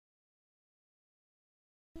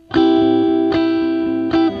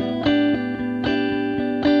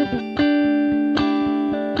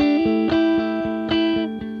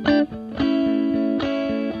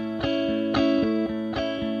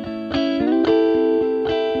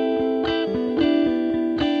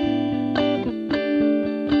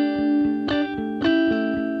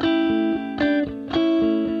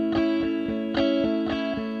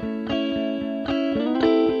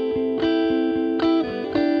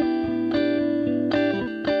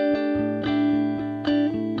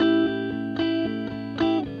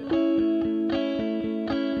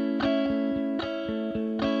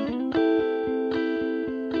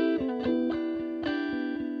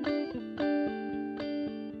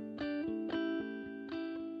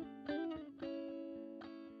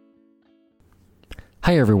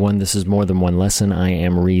Hi everyone, this is More Than One Lesson. I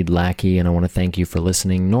am Reed Lackey, and I want to thank you for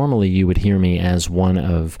listening. Normally you would hear me as one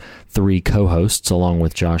of three co-hosts along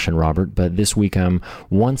with Josh and Robert, but this week I'm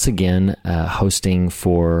once again hosting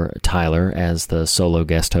for Tyler as the solo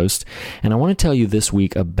guest host. And I want to tell you this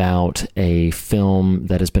week about a film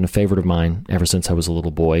that has been a favorite of mine ever since I was a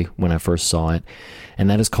little boy when I first saw it, and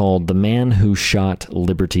that is called The Man Who Shot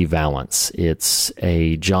Liberty Valance. It's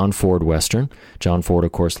a John Ford Western. John Ford,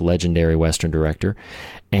 of course, legendary Western director.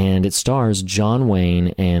 And it stars John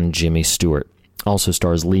Wayne and Jimmy Stewart. Also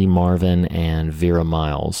stars Lee Marvin and Vera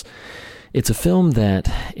Miles. It's a film that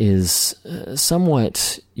is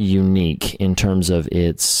somewhat unique in terms of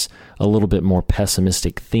its a little bit more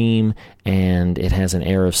pessimistic theme, and it has an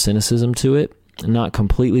air of cynicism to it. Not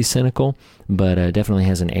completely cynical, but definitely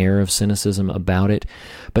has an air of cynicism about it.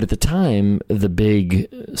 But at the time, the big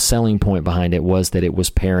selling point behind it was that it was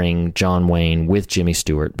pairing John Wayne with Jimmy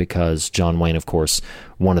Stewart, because John Wayne, of course,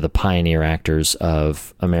 one of the pioneer actors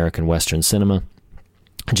of American Western cinema.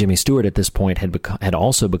 Jimmy Stewart at this point had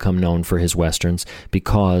also become known for his Westerns,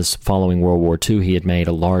 because following World War II, he had made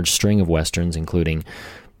a large string of Westerns, including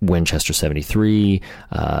Winchester 73,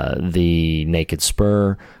 The Naked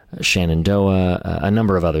Spur, Shenandoah, a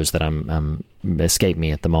number of others that escape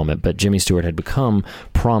me at the moment. But Jimmy Stewart had become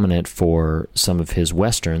prominent for some of his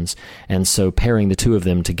Westerns, and so pairing the two of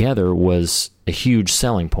them together was a huge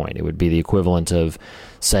selling point. It would be the equivalent of,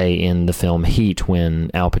 say, in the film Heat,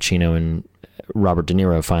 when Al Pacino and Robert De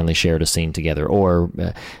Niro finally shared a scene together, or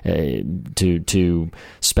to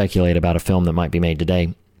speculate about a film that might be made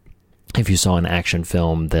today, if you saw an action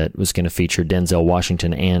film that was going to feature Denzel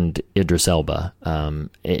Washington and Idris Elba,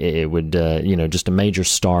 it would, just a major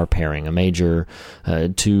star pairing, a major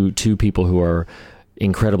two people who are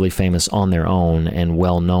incredibly famous on their own and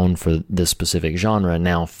well known for this specific genre,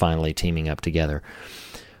 now finally teaming up together.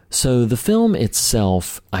 So the film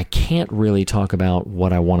itself, I can't really talk about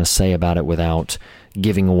what I want to say about it without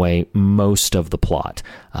giving away most of the plot.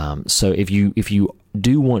 So if you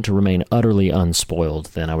do want to remain utterly unspoiled,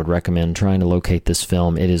 then I would recommend trying to locate this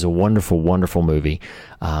film. It is a wonderful, wonderful movie.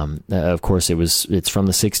 Of course, it's from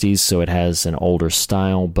the 60s, so it has an older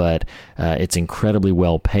style, but it's incredibly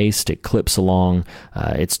well paced. It clips along.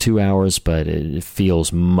 It's 2 hours, but it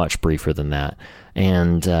feels much briefer than that.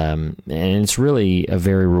 And it's really a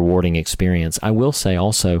very rewarding experience. I will say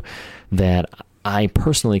also that I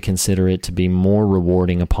personally consider it to be more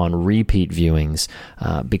rewarding upon repeat viewings,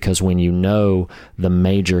 because when you know the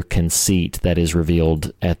major conceit that is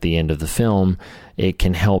revealed at the end of the film, it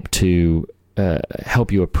can help you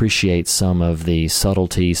appreciate some of the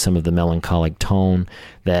subtlety, some of the melancholic tone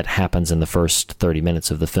that happens in the first 30 minutes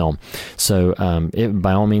of the film. So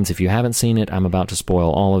by all means, if you haven't seen it, I'm about to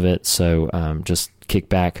spoil all of it, so just kick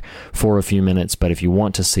back for a few minutes. But if you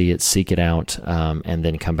want to see it, seek it out, and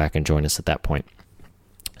then come back and join us at that point.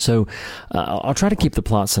 So I'll try to keep the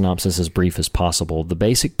plot synopsis as brief as possible. The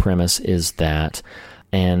basic premise is that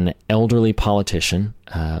an elderly politician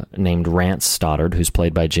named Rance Stoddard, who's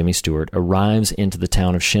played by Jimmy Stewart, arrives into the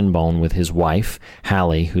town of Shinbone with his wife,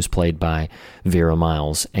 Hallie, who's played by Vera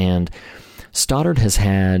Miles. And Stoddard has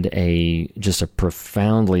had just a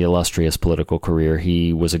profoundly illustrious political career.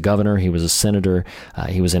 He was a governor, he was a senator,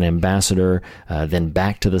 he was an ambassador, then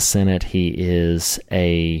back to the Senate. He is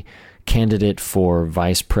a candidate for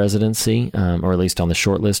vice presidency, or at least on the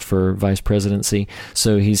short list for vice presidency.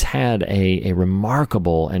 So he's had a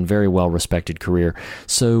remarkable and very well-respected career.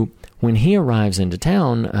 So when he arrives into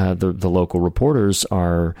town, the local reporters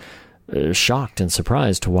are shocked and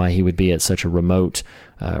surprised to why he would be at such a remote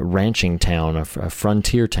ranching town, a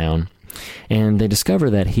frontier town. And they discover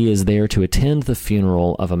that he is there to attend the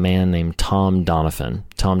funeral of a man named Tom Donovan.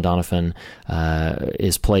 Tom Donovan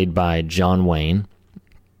is played by John Wayne.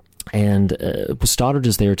 And Stoddard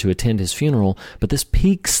is there to attend his funeral, but this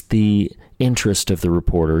piques the interest of the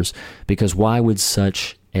reporters, because why would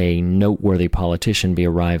such a noteworthy politician be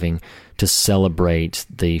arriving to celebrate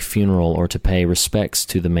the funeral or to pay respects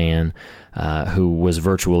to the man who was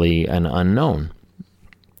virtually an unknown.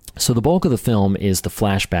 So the bulk of the film is the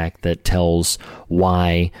flashback that tells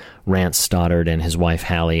why Rance Stoddard and his wife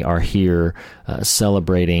Hallie are here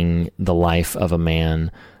celebrating the life of a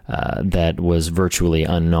man that was virtually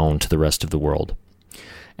unknown to the rest of the world.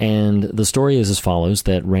 And the story is as follows,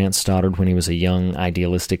 that Rance Stoddard, when he was a young,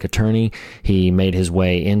 idealistic attorney, he made his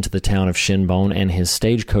way into the town of Shinbone, and his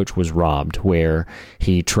stagecoach was robbed, where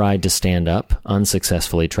he tried to stand up,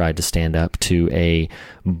 unsuccessfully tried to stand up to a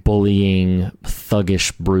bullying,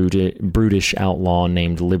 thuggish, brutish outlaw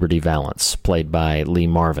named Liberty Valance, played by Lee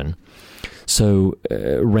Marvin. So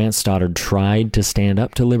Rance Stoddard tried to stand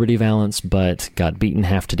up to Liberty Valance, but got beaten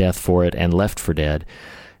half to death for it and left for dead.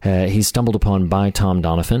 He's stumbled upon by Tom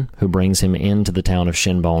Donovan, who brings him into the town of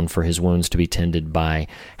Shinbone for his wounds to be tended by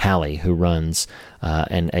Hallie, who runs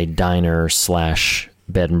a diner /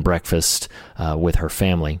 bed and breakfast with her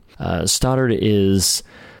family. Stoddard is,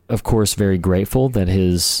 of course, very grateful that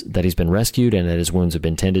he's been rescued and that his wounds have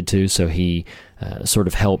been tended to, so he sort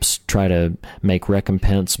of helps try to make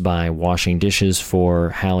recompense by washing dishes for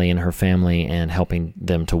Hallie and her family and helping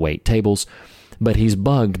them to wait tables. But he's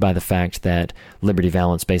bugged by the fact that Liberty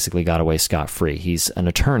Valance basically got away scot-free. He's an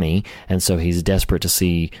attorney, and so he's desperate to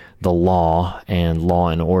see the law and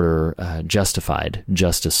order justified,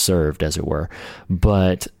 justice served, as it were.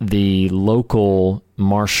 But the local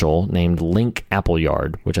marshal named Link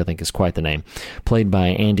Appleyard, which I think is quite the name, played by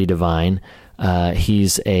Andy Devine,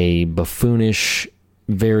 he's a buffoonish,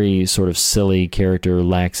 very sort of silly character,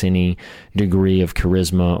 lacks any degree of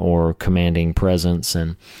charisma or commanding presence,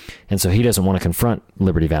 and so he doesn't want to confront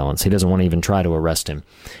Liberty Valance. He doesn't want to even try to arrest him.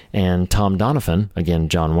 And Tom Donovan, again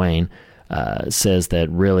John Wayne, says that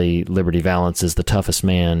really Liberty Valance is the toughest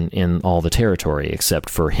man in all the territory except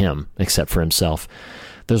for himself.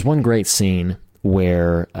 There's one great scene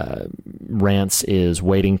where Rance is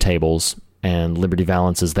waiting tables and Liberty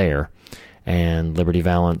Valance is there, and Liberty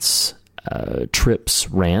Valance trips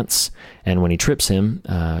Rance, and when he trips him,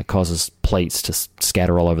 causes plates to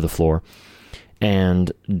scatter all over the floor.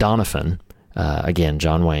 And Donovan, again,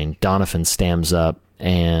 John Wayne, Donovan stands up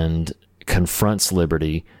and confronts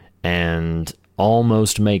Liberty and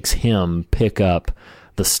almost makes him pick up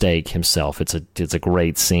the stake himself. It's a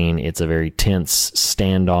great scene. It's a very tense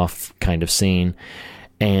standoff kind of scene.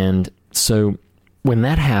 And so when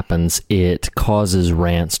that happens, it causes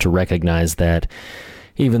Rance to recognize that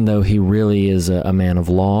even though he really is a man of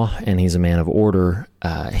law and he's a man of order,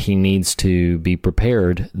 he needs to be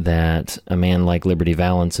prepared that a man like Liberty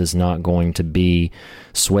Valance is not going to be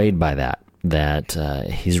swayed by that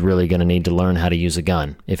he's really going to need to learn how to use a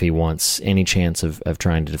gun if he wants any chance of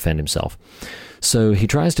trying to defend himself. So he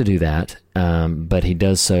tries to do that, but he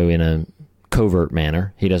does so in a covert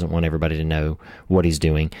manner. He doesn't want everybody to know what he's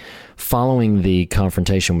doing. Following the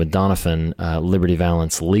confrontation with Donovan, Liberty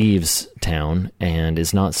Valance leaves town and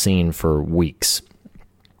is not seen for weeks.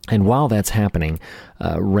 And while that's happening,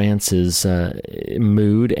 Rance's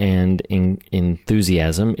mood and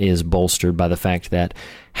enthusiasm is bolstered by the fact that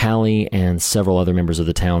Hallie and several other members of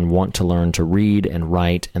the town want to learn to read and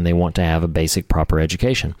write, and they want to have a basic proper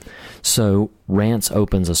education. So Rance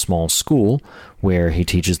opens a small school where he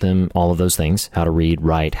teaches them all of those things, how to read,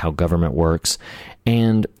 write, how government works.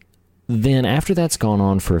 And then after that's gone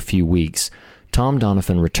on for a few weeks, Tom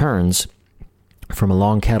Donovan returns from a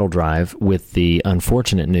long cattle drive with the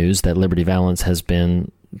unfortunate news that Liberty Valance has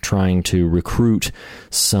been trying to recruit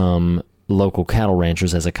some local cattle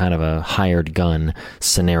ranchers as a kind of a hired gun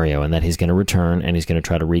scenario, and that he's going to return and he's going to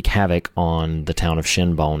try to wreak havoc on the town of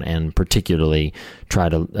Shinbone and particularly try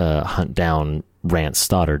to hunt down Rance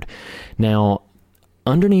Stoddard. Now,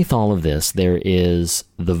 underneath all of this, there is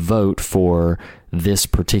the vote for this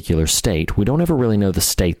particular state. We don't ever really know the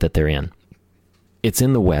state that they're in. It's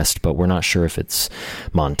in the West, but we're not sure if it's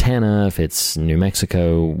Montana, if it's New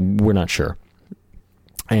Mexico. We're not sure.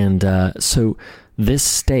 And so this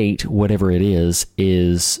state, whatever it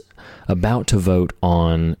is about to vote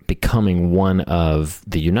on becoming one of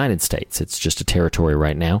the United States. It's just a territory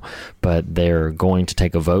right now, but they're going to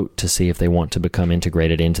take a vote to see if they want to become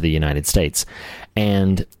integrated into the United States.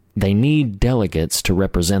 And they need delegates to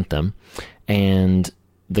represent them. And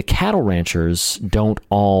the cattle ranchers don't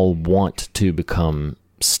all want to become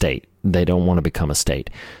state. They don't want to become a state.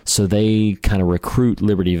 So they kind of recruit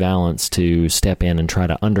Liberty Valance to step in and try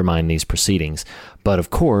to undermine these proceedings. But of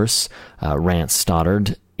course, Rance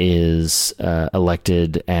Stoddard is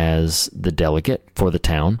elected as the delegate for the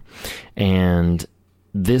town. And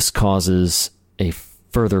this causes a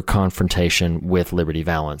further confrontation with Liberty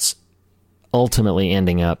Valance. ultimately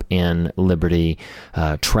ending up in Liberty,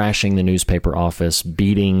 trashing the newspaper office,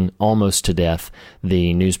 beating almost to death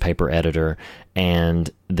the newspaper editor, and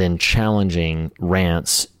then challenging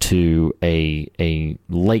Rance to a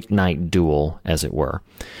late-night duel, as it were.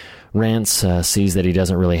 Rance sees that he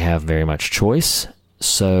doesn't really have very much choice,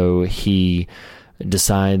 so he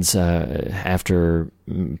decides, after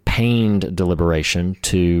pained deliberation,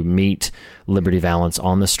 to meet Liberty Valance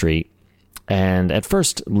on the street. And at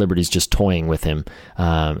first, Liberty's just toying with him.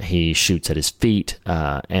 He shoots at his feet,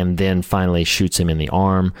 and then finally shoots him in the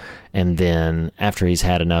arm. And then after he's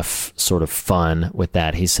had enough sort of fun with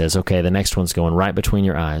that, he says, okay, the next one's going right between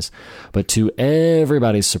your eyes. But to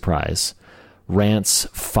everybody's surprise, Rance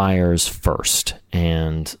fires first,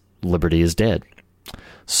 and Liberty is dead.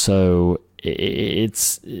 So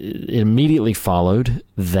it immediately followed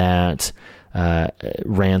that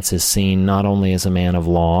Rance is seen not only as a man of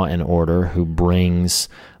law and order who brings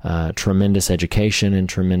tremendous education and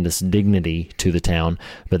tremendous dignity to the town,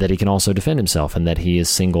 but that he can also defend himself, and that he is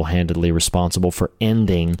single-handedly responsible for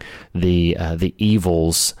ending the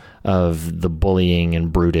evils of the bullying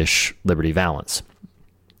and brutish Liberty Valance.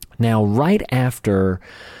 Now, right after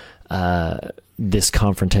this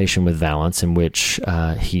confrontation with Valance, in which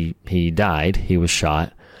he died, he was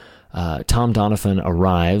shot, Tom Donovan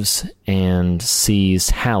arrives and sees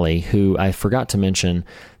Hallie, who I forgot to mention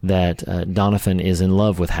that Donovan is in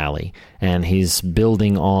love with Hallie, and he's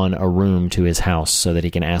building on a room to his house so that he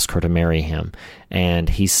can ask her to marry him. And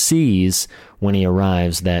he sees when he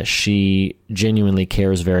arrives that she genuinely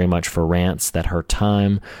cares very much for Rance, that her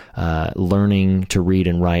time learning to read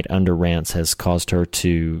and write under Rance has caused her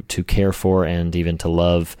to care for and even to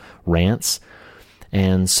love Rance.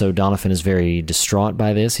 And so Donovan is very distraught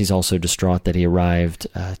by this. He's also distraught that he arrived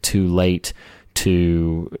too late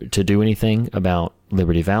to do anything about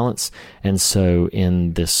Liberty Valance. And so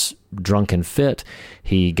in this drunken fit,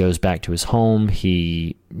 he goes back to his home.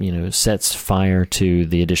 He, sets fire to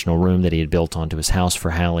the additional room that he had built onto his house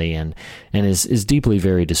for Hallie, and is deeply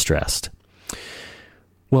very distressed.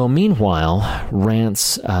 Well, meanwhile,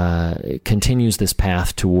 Rance continues this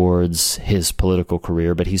path towards his political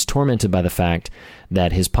career, but he's tormented by the fact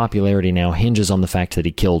that his popularity now hinges on the fact that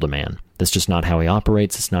he killed a man. That's just not how he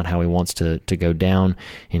operates. It's not how he wants to go down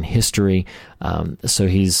in history. So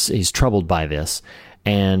he's troubled by this.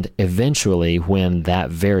 And eventually, when that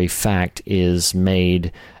very fact is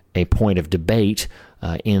made a point of debate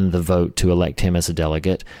in the vote to elect him as a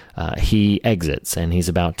delegate, he exits, and he's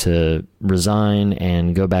about to resign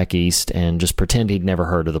and go back east and just pretend he'd never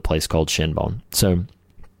heard of the place called Shinbone. So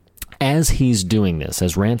as he's doing this,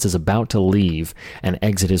 as Rance is about to leave and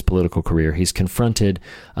exit his political career, he's confronted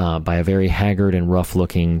by a very haggard and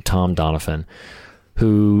rough-looking Tom Donovan,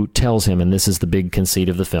 who tells him, and this is the big conceit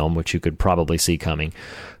of the film, which you could probably see coming,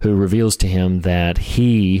 who reveals to him that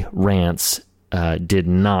he, Rance, did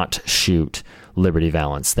not shoot Liberty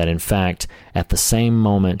Valance, that in fact, at the same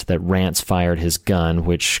moment that Rance fired his gun,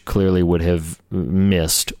 which clearly would have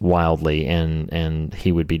missed wildly and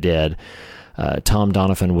he would be dead, Tom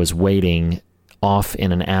Donovan was waiting off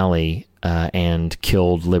in an alley and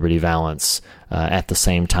killed Liberty Valance at the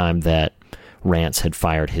same time that Rance had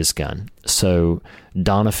fired his gun. So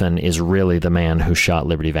Donovan is really the man who shot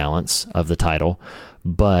Liberty Valance of the title,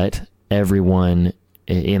 but everyone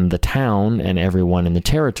in the town and everyone in the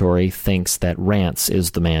territory thinks that Rance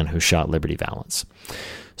is the man who shot Liberty Valance.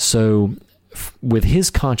 So with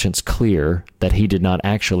his conscience clear that he did not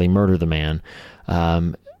actually murder the man,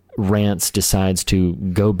 Rance decides to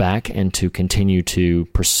go back and to continue to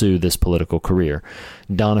pursue this political career.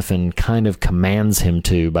 Donovan kind of commands him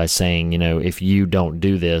to by saying, if you don't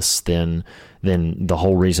do this, then the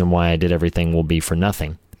whole reason why I did everything will be for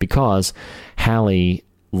nothing. Because Hallie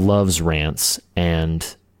loves Rance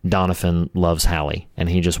and Donovan loves Hallie, and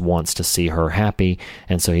he just wants to see her happy.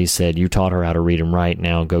 And so he said, you taught her how to read and write,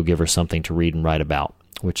 now go give her something to read and write about,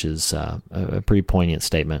 which is a pretty poignant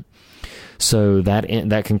statement. So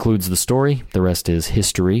that concludes the story. The rest is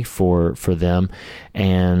history for them.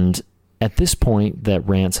 And at this point that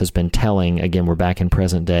Rance has been telling, again, we're back in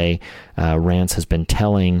present day, Rance has been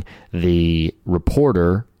telling the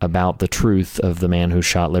reporter about the truth of the man who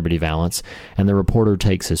shot Liberty Valance, and the reporter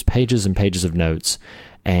takes his pages and pages of notes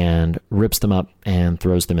and rips them up and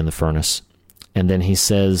throws them in the furnace. And then he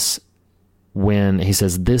says,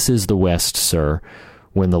 this is the West, sir.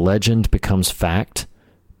 When the legend becomes fact,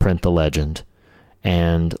 print the legend,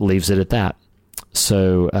 and leaves it at that.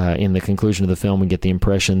 So in the conclusion of the film, we get the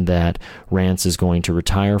impression that Rance is going to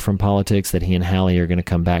retire from politics, that he and Hallie are going to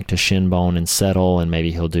come back to Shinbone and settle, and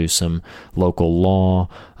maybe he'll do some local law,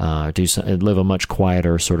 live a much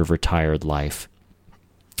quieter sort of retired life.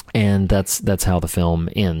 And that's how the film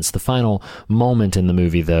ends. The final moment in the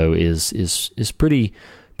movie, though, is pretty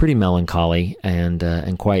melancholy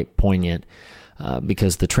and quite poignant,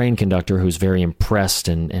 because the train conductor, who's very impressed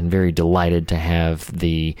and very delighted to have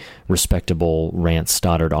the respectable Rance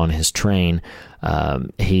Stoddard on his train,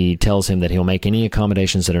 he tells him that he'll make any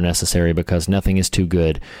accommodations that are necessary because nothing is too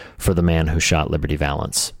good for the man who shot Liberty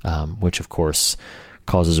Valance, which of course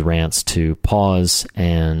causes Rance to pause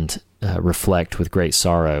and reflect with great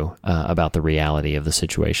sorrow about the reality of the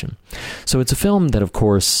situation. So it's a film that, of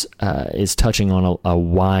course, is touching on a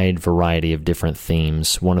wide variety of different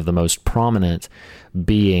themes, one of the most prominent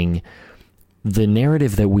being the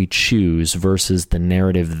narrative that we choose versus the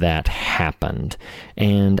narrative that happened.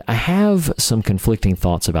 And I have some conflicting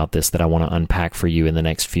thoughts about this that I want to unpack for you in the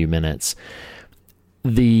next few minutes.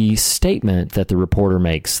 The statement that the reporter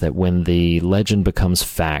makes, that when the legend becomes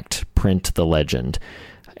fact, print the legend,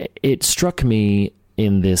 it struck me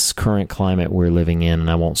in this current climate we're living in, and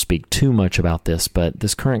I won't speak too much about this, but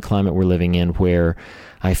this current climate we're living in where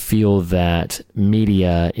I feel that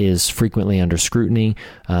media is frequently under scrutiny.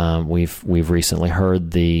 We've recently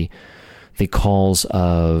heard the calls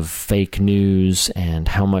of fake news and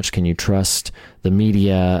how much can you trust the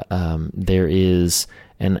media. There is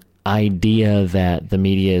an idea that the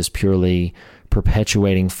media is purely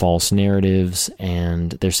perpetuating false narratives,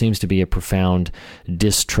 and there seems to be a profound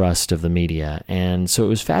distrust of the media. And so it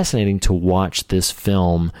was fascinating to watch this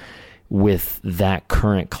film with that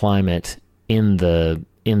current climate in the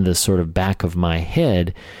sort of back of my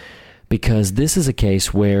head, because this is a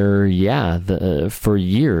case where, for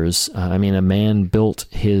years, a man built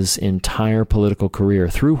his entire political career,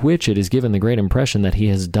 through which it is given the great impression that he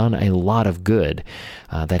has done a lot of good,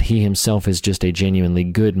 that he himself is just a genuinely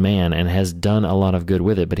good man and has done a lot of good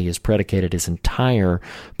with it, but he has predicated his entire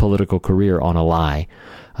political career on a lie,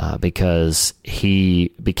 because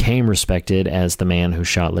he became respected as the man who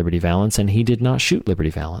shot Liberty Valance, and he did not shoot Liberty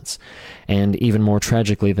Valance. And even more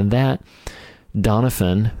tragically than that,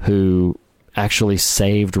 Donovan, who actually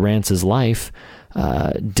saved Rance's life,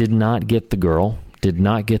 did not get the girl, did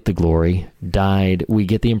not get the glory, died. We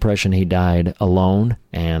get the impression he died alone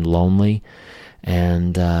and lonely,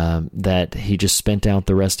 and that he just spent out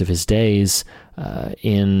the rest of his days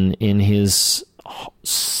in his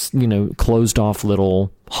closed off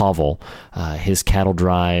little hovel, his cattle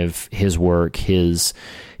drive, his work, his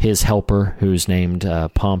helper, who's named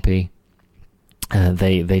Pompey.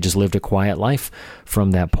 They just lived a quiet life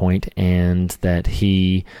from that point, and that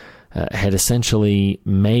he had essentially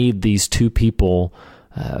made these two people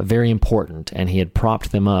very important, and he had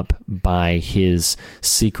propped them up by his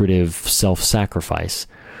secretive self-sacrifice.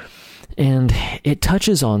 And it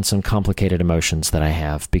touches on some complicated emotions that I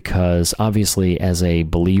have, because obviously as a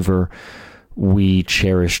believer, we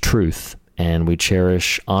cherish truth and we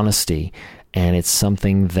cherish honesty. And it's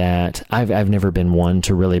something that I've never been one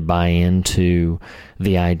to really buy into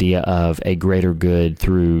the idea of a greater good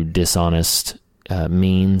through dishonest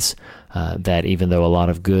means, that even though a lot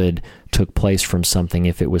of good took place from something,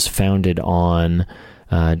 if it was founded on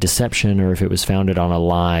deception, or if it was founded on a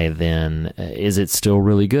lie, then is it still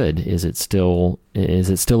really good? Is it still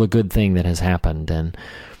a good thing that has happened? And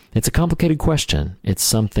it's a complicated question. It's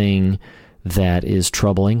something that is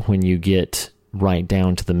troubling when you get right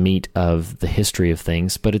down to the meat of the history of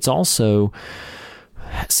things, but it's also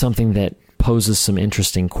something that poses some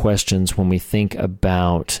interesting questions when we think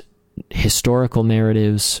about historical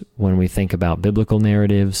narratives, when we think about biblical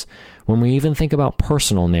narratives, when we even think about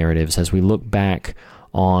personal narratives, as we look back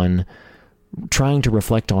on trying to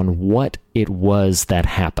reflect on what it was that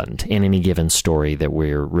happened in any given story that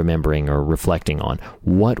we're remembering or reflecting on.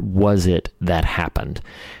 What was it that happened?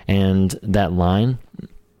 And that line,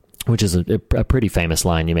 which is a pretty famous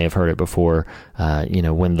line, you may have heard it before,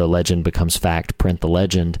 when the legend becomes fact, print the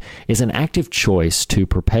legend, is an active choice to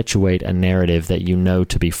perpetuate a narrative that you know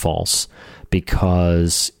to be false,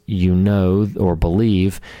 because you know or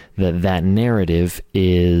believe that that narrative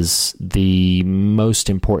is the most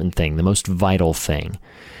important thing, the most vital thing.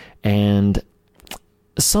 And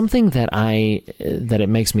something that it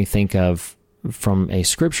makes me think of from a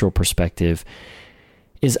scriptural perspective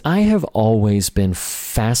is I have always been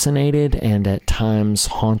fascinated and at times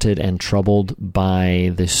haunted and troubled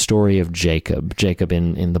by the story of Jacob. Jacob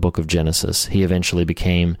in the book of Genesis. He eventually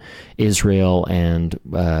became Israel, and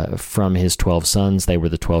from his 12 sons, they were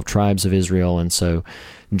the 12 tribes of Israel, and so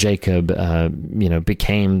Jacob,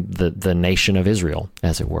 became the nation of Israel,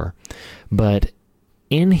 as it were. But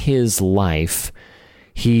in his life,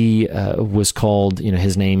 He was called,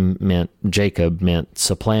 his name Jacob meant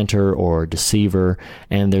supplanter or deceiver,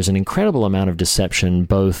 and there's an incredible amount of deception,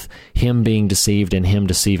 both him being deceived and him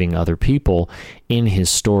deceiving other people in his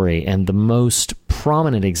story. And the most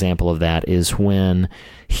prominent example of that is when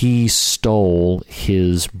he stole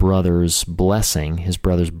his brother's blessing, his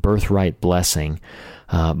brother's birthright blessing,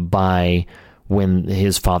 by when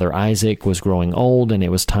his father Isaac was growing old and it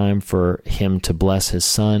was time for him to bless his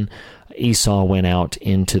son. Esau went out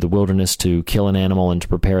into the wilderness to kill an animal and to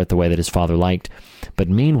prepare it the way that his father liked. But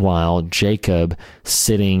meanwhile, Jacob,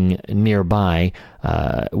 sitting nearby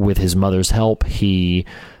with his mother's help, he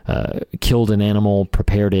killed an animal,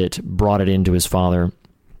 prepared it, brought it into his father.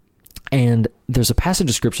 And there's a passage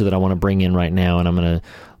of scripture that I want to bring in right now, and I'm going to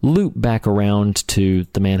loop back around to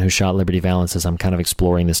the man who shot Liberty Valance as I'm kind of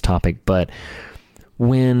exploring this topic. But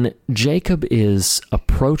when Jacob is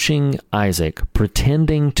approaching Isaac,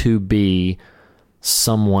 pretending to be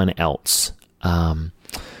someone else, I'm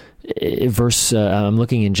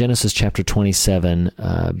looking in Genesis chapter 27,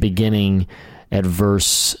 beginning at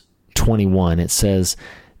verse 21. It says,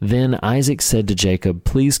 "Then Isaac said to Jacob,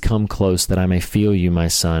 'Please come close that I may feel you, my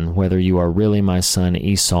son, whether you are really my son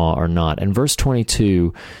Esau or not.'" And verse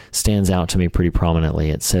 22 stands out to me pretty prominently.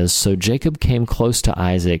 It says, "So Jacob came close to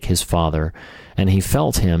Isaac, his father, and he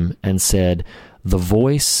felt him and said, 'The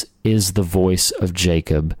voice is the voice of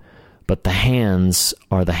Jacob, but the hands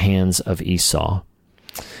are the hands of Esau.'"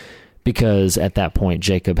 Because at that point,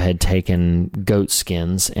 Jacob had taken goat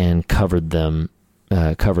skins and covered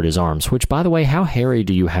his arms. Which, by the way, how hairy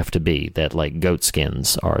do you have to be that goat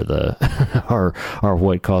skins are the are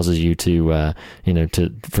what causes you to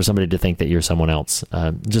for somebody to think that you're someone else?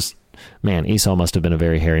 Man, Esau must have been a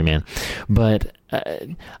very hairy man. But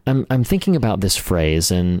I'm thinking about this phrase,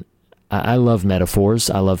 and I love metaphors.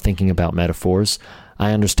 I love thinking about metaphors.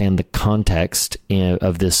 I understand the context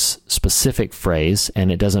of this specific phrase,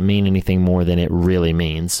 and it doesn't mean anything more than it really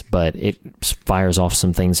means, but it fires off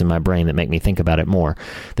some things in my brain that make me think about it more.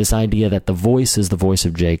 This idea that the voice is the voice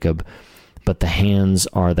of Jacob, but the hands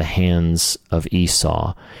are the hands of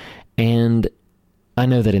Esau. And I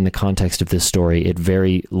know that in the context of this story, it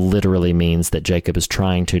very literally means that Jacob is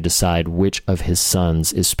trying to decide which of his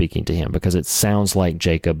sons is speaking to him, because it sounds like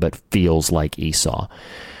Jacob but feels like Esau.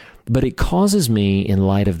 But it causes me, in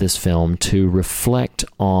light of this film, to reflect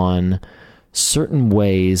on certain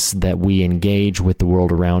ways that we engage with the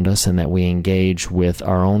world around us and that we engage with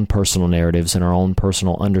our own personal narratives and our own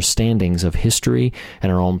personal understandings of history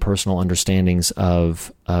and our own personal understandings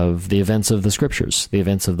of the events of the Scriptures, the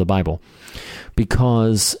events of the Bible.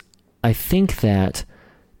 Because I think that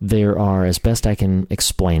there are, as best I can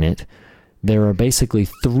explain it, there are basically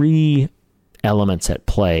three elements at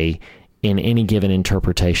play in any given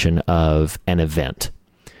interpretation of an event.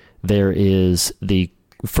 There is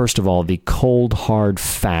first of all, the cold, hard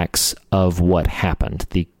facts of what happened.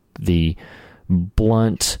 The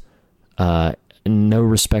blunt, no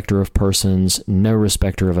respecter of persons, no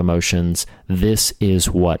respecter of emotions. This is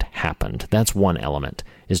what happened. That's one element.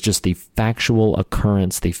 It's just the factual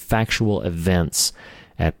occurrence, the factual events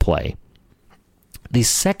at play. The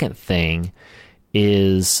second thing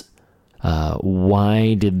is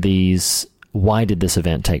why did this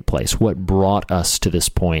event take place? What brought us to this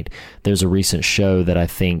point? There's a recent show that I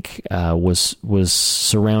think was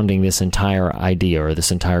surrounding this entire idea, or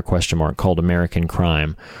this entire question mark, called American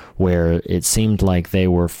Crime, where it seemed like they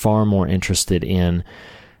were far more interested in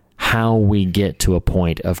how we get to a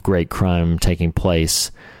point of great crime taking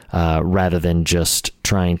place rather than just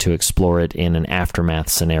trying to explore it in an aftermath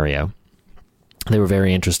scenario. They were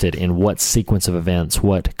very interested in what sequence of events,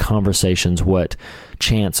 what conversations, what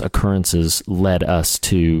chance occurrences led us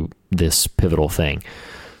to this pivotal thing.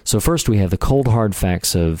 So first we have the cold, hard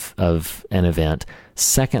facts of an event.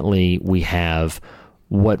 Secondly, we have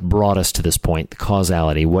what brought us to this point, the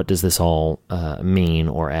causality. What does this all mean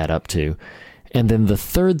or add up to? And then the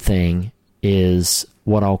third thing is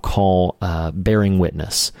what I'll call bearing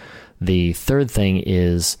witness. The third thing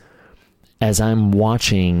is, as I'm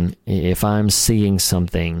watching, if I'm seeing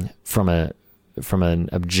something from an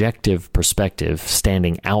objective perspective,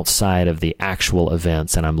 standing outside of the actual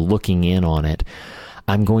events, and I'm looking in on it,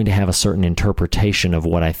 I'm going to have a certain interpretation of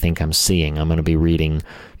what I think I'm seeing. I'm going to be reading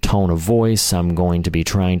tone of voice. I'm going to be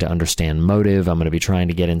trying to understand motive. I'm going to be trying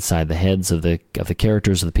to get inside the heads of the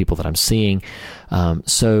characters, of the people that I'm seeing.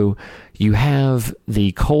 So you have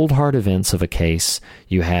the cold, hard events of a case.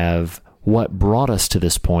 You have what brought us to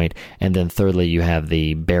this point, and then thirdly, you have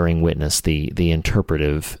the bearing witness, the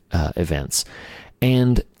interpretive events.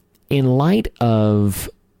 And in light of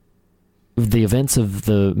the events of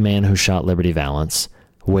the man who shot Liberty Valance,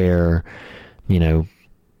 where,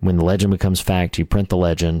 When the legend becomes fact, you print the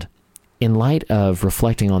legend. In light of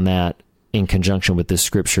reflecting on that in conjunction with this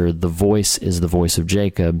scripture, the voice is the voice of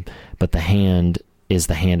Jacob, but the hand is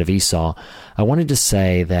the hand of Esau. I wanted to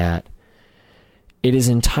say that it is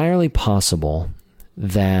entirely possible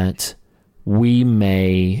that we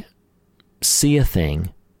may see a thing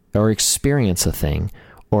or experience a thing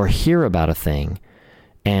or hear about a thing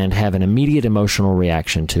and have an immediate emotional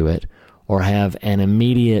reaction to it, or have an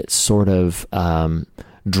immediate sort of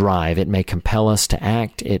drive. It may compel us to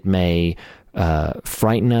act. It may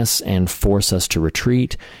frighten us and force us to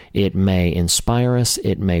retreat. It may inspire us.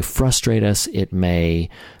 It may frustrate us. It may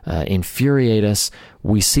infuriate us.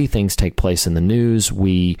 We see things take place in the news.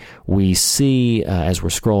 We see, as we're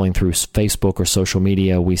scrolling through Facebook or social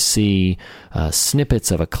media, we see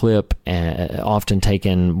snippets of a clip, often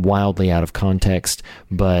taken wildly out of context,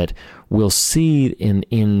 but we'll see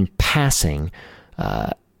in passing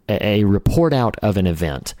a report out of an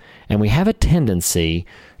event. And we have a tendency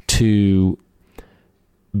to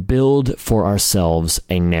build for ourselves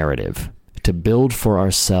a narrative, to build for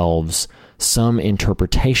ourselves some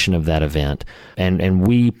interpretation of that event, and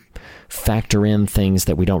we factor in things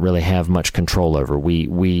that we don't really have much control over.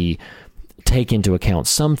 We take into account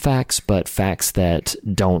some facts, but facts that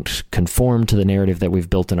don't conform to the narrative that we've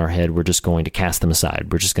built in our head, we're just going to cast them aside.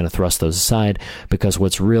 We're just going to thrust those aside, because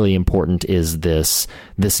what's really important is this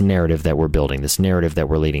narrative that we're building, this narrative that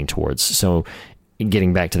we're leading towards. So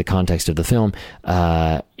getting back to the context of the film,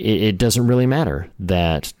 it doesn't really matter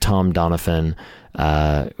that Tom Donovan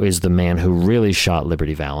is the man who really shot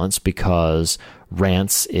Liberty Valance, because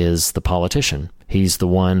Rance is the politician. He's the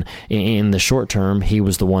one, in the short term, he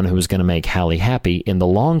was the one who was going to make Hallie happy. In the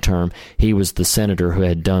long term, he was the senator who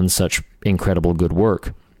had done such incredible good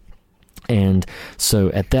work. And so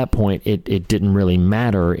at that point, it didn't really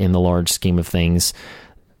matter in the large scheme of things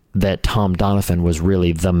that Tom Donovan was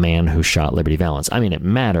really the man who shot Liberty Valance. I mean, it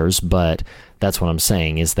matters, but that's what I'm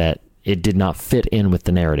saying, is that it did not fit in with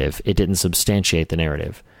the narrative. It didn't substantiate the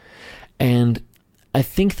narrative. And I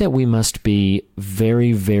think that we must be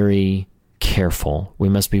very, very careful. We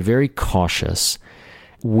must be very cautious.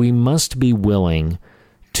 We must be willing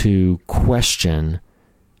to question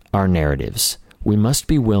our narratives. We must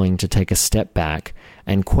be willing to take a step back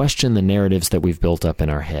and question the narratives that we've built up in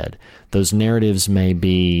our head. Those narratives may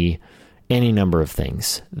be any number of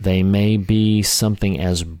things. They may be something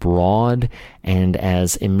as broad and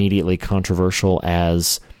as immediately controversial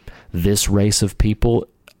as this race of people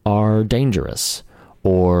are dangerous,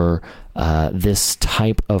 or this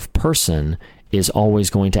type of person is always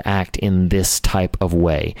going to act in this type of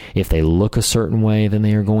way. If they look a certain way, then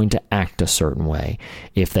they are going to act a certain way.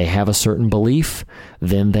 If they have a certain belief,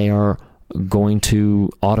 then they are going to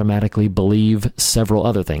automatically believe several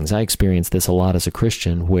other things. I experienced this a lot as a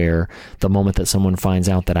Christian, where the moment that someone finds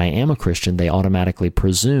out that I am a Christian, they automatically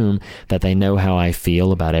presume that they know how I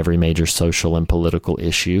feel about every major social and political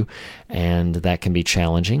issue, and that can be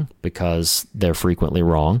challenging because they're frequently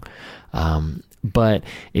wrong. But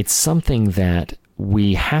it's something that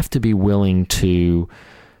we have to be willing to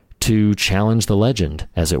challenge the legend,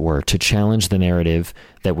 as it were, to challenge the narrative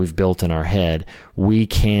that we've built in our head. We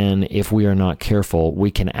can, if we are not careful, we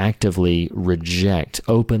can actively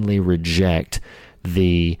openly reject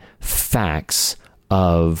the facts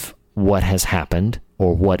of what has happened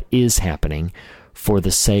or what is happening for the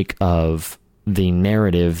sake of the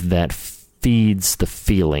narrative that feeds the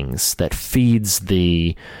feelings, that feeds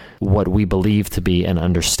what we believe to be an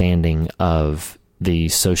understanding of the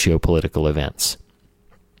socio-political events.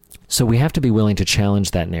 So we have to be willing to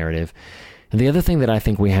challenge that narrative. And the other thing that I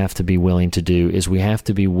think we have to be willing to do is we have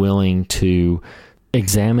to be willing to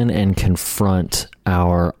examine and confront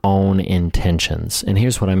our own intentions. And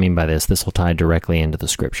here's what I mean by this. This will tie directly into the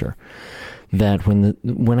scripture. That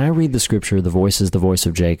when I read the scripture, the voice is the voice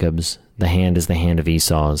of Jacob's, the hand is the hand of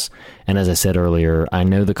Esau's. And as I said earlier, I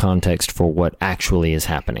know the context for what actually is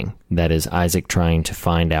happening. That is Isaac trying to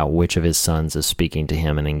find out which of his sons is speaking to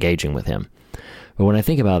him and engaging with him. But when I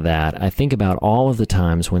think about that, I think about all of the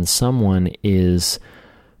times when someone is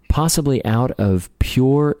possibly out of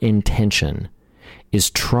pure intention, is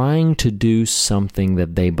trying to do something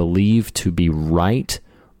that they believe to be right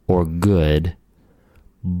or good,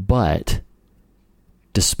 but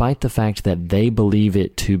despite the fact that they believe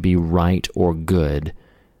it to be right or good,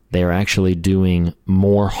 they are actually doing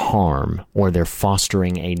more harm, or they're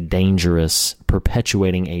perpetuating a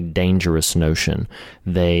dangerous notion.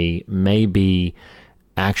 They may be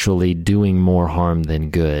actually doing more harm than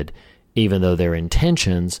good, even though their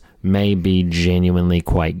intentions may be genuinely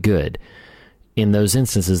quite good. In those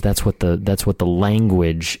instances, that's what the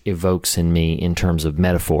language evokes in me in terms of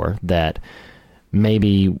metaphor, that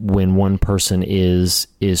maybe when one person is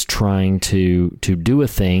trying to do a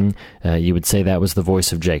thing, you would say that was the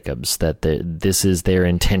voice of Jacob's, that this is their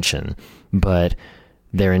intention, but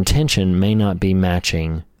their intention may not be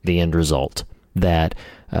matching the end result, that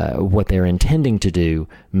what they're intending to do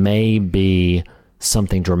may be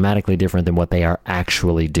something dramatically different than what they are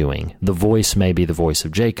actually doing. The voice may be the voice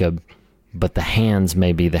of Jacob, but the hands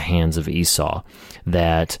may be the hands of Esau.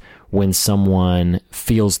 That when someone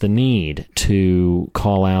feels the need to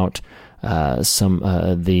call out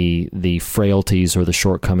the frailties or the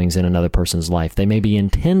shortcomings in another person's life, they may be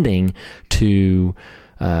intending to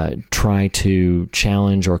try to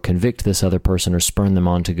challenge or convict this other person or spurn them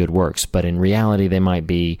on to good works. But in reality, they might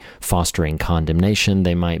be fostering condemnation.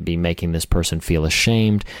 They might be making this person feel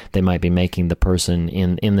ashamed. They might be making the person,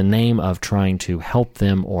 in the name of trying to help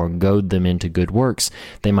them or goad them into good works,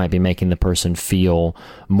 they might be making the person feel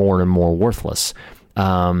more and more worthless.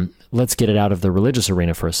 Let's get it out of the religious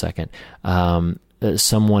arena for a second.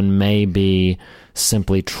 Someone may be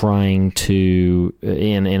simply trying to,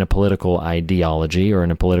 in a political ideology or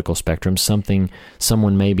in a political spectrum,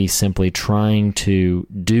 someone may be simply trying to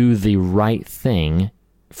do the right thing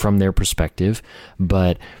from their perspective,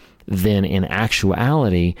 but then in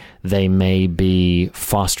actuality, they may be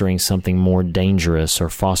fostering something more dangerous or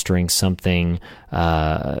fostering something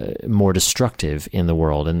more destructive in the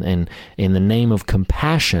world. And in the name of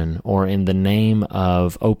compassion or in the name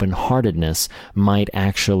of open-heartedness might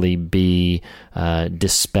actually be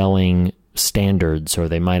dispelling standards, or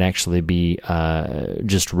they might actually be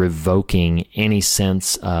just revoking any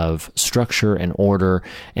sense of structure and order,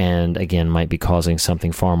 and again might be causing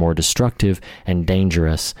something far more destructive and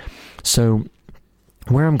dangerous. So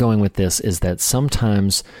where I'm going with this is that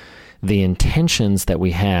sometimes the intentions that we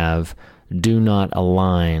have do not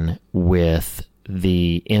align with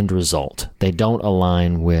the end result. They don't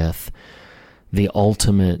align with the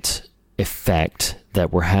ultimate effect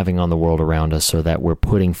that we're having on the world around us, or that we're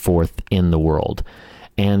putting forth in the world.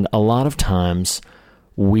 And a lot of times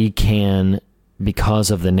we can, because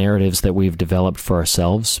of the narratives that we've developed for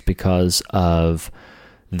ourselves, because of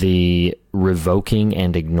the revoking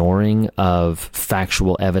and ignoring of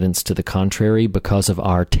factual evidence to the contrary, because of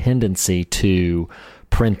our tendency to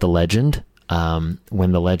print the legend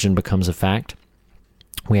when the legend becomes a fact,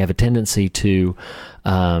 we have a tendency to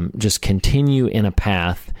just continue in a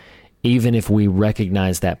path even if we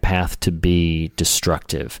recognize that path to be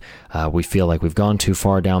destructive. We feel like we've gone too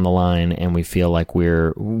far down the line, and we feel like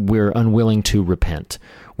we're unwilling to repent.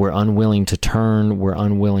 We're unwilling to turn. We're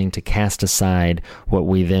unwilling to cast aside what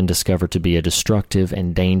we then discover to be a destructive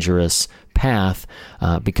and dangerous path,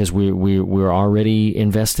 because we're already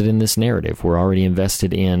invested in this narrative. We're already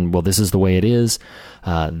invested in, well, this is the way it is.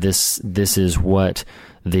 This is what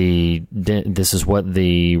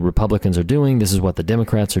the Republicans are doing. This is what the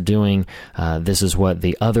Democrats are doing. This is what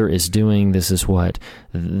the other is doing. This is what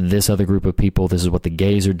this other group of people, this is what the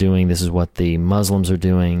gays are doing. This is what the Muslims are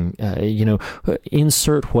doing.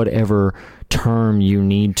 Insert whatever term you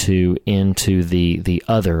need to into the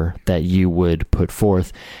other that you would put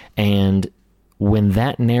forth. And when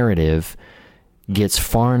that narrative gets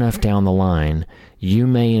far enough down the line, you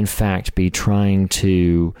may in fact be trying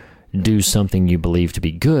to do something you believe to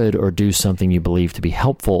be good, or do something you believe to be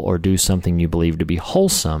helpful, or do something you believe to be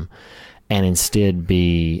wholesome, and instead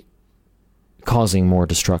be causing more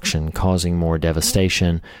destruction, causing more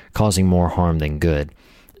devastation, causing more harm than good.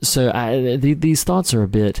 So these thoughts are a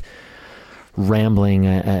bit rambling.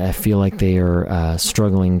 I feel like they are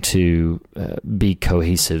struggling to be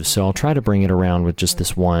cohesive. So I'll try to bring it around with just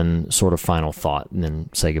this one sort of final thought and then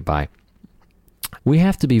say goodbye. We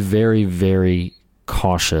have to be very, very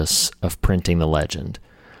cautious of printing the legend.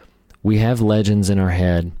 We have legends in our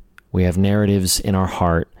head. We have narratives in our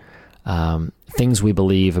heart, things we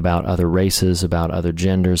believe about other races, about other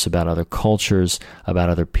genders, about other cultures, about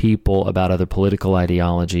other people, about other political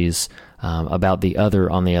ideologies, about the other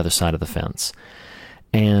on the other side of the fence.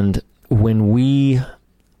 And when we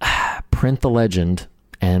print the legend,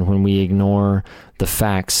 and when we ignore the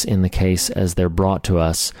facts in the case as they're brought to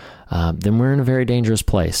us, then we're in a very dangerous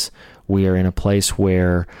place. We are in a place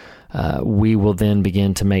where we will then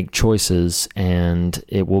begin to make choices, and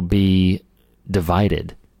it will be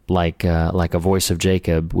divided, like a voice of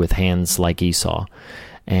Jacob with hands like Esau.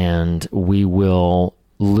 And we will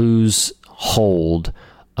lose hold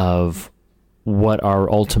of what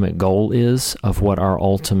our ultimate goal is, of what our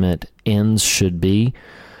ultimate ends should be.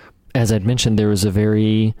 As I'd mentioned, there is a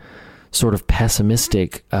very sort of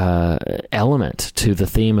pessimistic element to the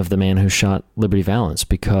theme of The Man Who Shot Liberty Valance,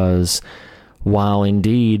 because while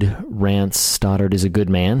indeed Rance Stoddard is a good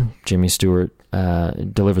man, Jimmy Stewart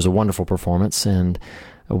delivers a wonderful performance, and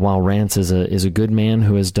while Rance is a good man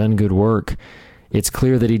who has done good work, it's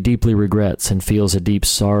clear that he deeply regrets and feels a deep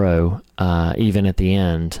sorrow, even at the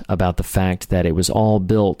end, about the fact that it was all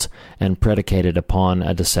built and predicated upon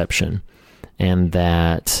a deception, and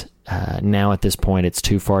that now at this point it's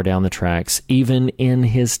too far down the tracks, even in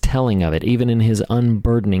his telling of it, even in his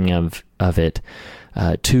unburdening of it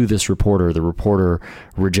to this reporter. The reporter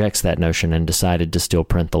rejects that notion and decided to still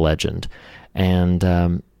print the legend.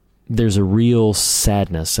 And there's a real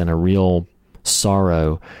sadness and a real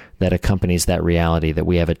sorrow that accompanies that reality, that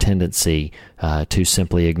we have a tendency to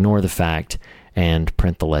simply ignore the fact and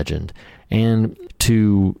print the legend. And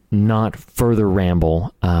to not further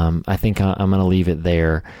ramble, I think I'm going to leave it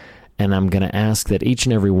there. And I'm going to ask that each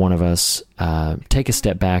and every one of us take a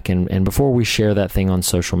step back, and before we share that thing on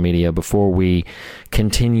social media, before we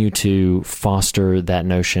continue to foster that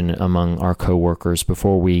notion among our coworkers,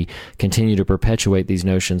 before we continue to perpetuate these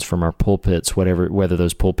notions from our pulpits, whether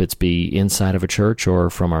those pulpits be inside of a church or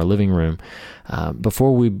from our living room,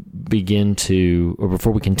 before we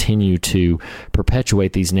continue to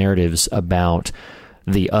perpetuate these narratives about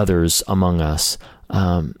the others among us,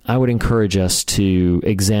 I would encourage us to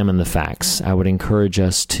examine the facts. I would encourage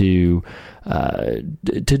us to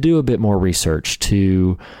do a bit more research,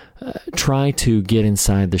 to try to get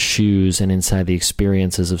inside the shoes and inside the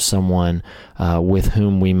experiences of someone with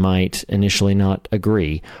whom we might initially not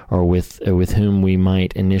agree, or with whom we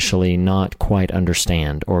might initially not quite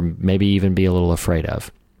understand, or maybe even be a little afraid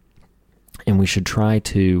of. And we should try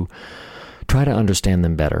to understand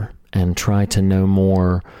them better and try to know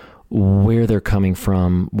more where they're coming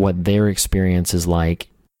from, what their experience is like,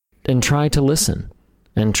 and try to listen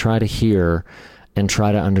and try to hear and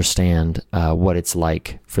try to understand what it's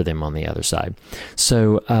like for them on the other side.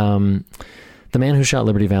 So The Man Who Shot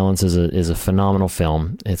Liberty Valance is a phenomenal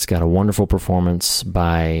film. It's got a wonderful performances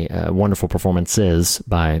by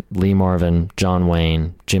Lee Marvin, John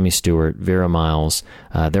Wayne, Jimmy Stewart, Vera Miles.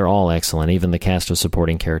 They're all excellent. Even the cast of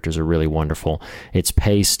supporting characters are really wonderful. It's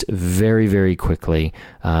paced very, very quickly.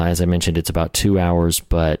 As I mentioned, it's about 2 hours,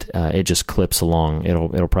 but it just clips along.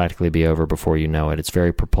 It'll practically be over before you know it. It's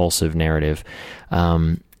very propulsive narrative.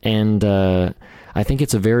 I think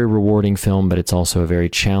it's a very rewarding film, but it's also a very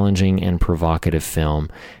challenging and provocative film.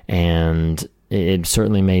 And it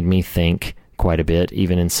certainly made me think quite a bit,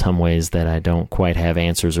 even in some ways that I don't quite have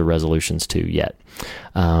answers or resolutions to yet.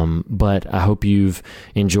 But I hope you've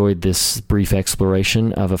enjoyed this brief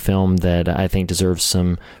exploration of a film that I think deserves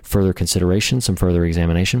some further consideration, some further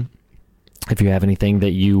examination. If you have anything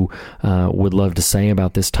that you would love to say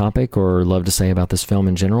about this topic or love to say about this film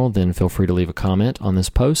in general, then feel free to leave a comment on this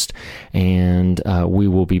post, and we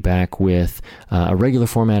will be back with a regular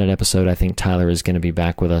formatted episode. I think Tyler is going to be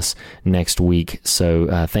back with us next week.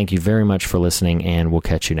 So thank you very much for listening, and we'll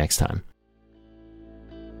catch you next time.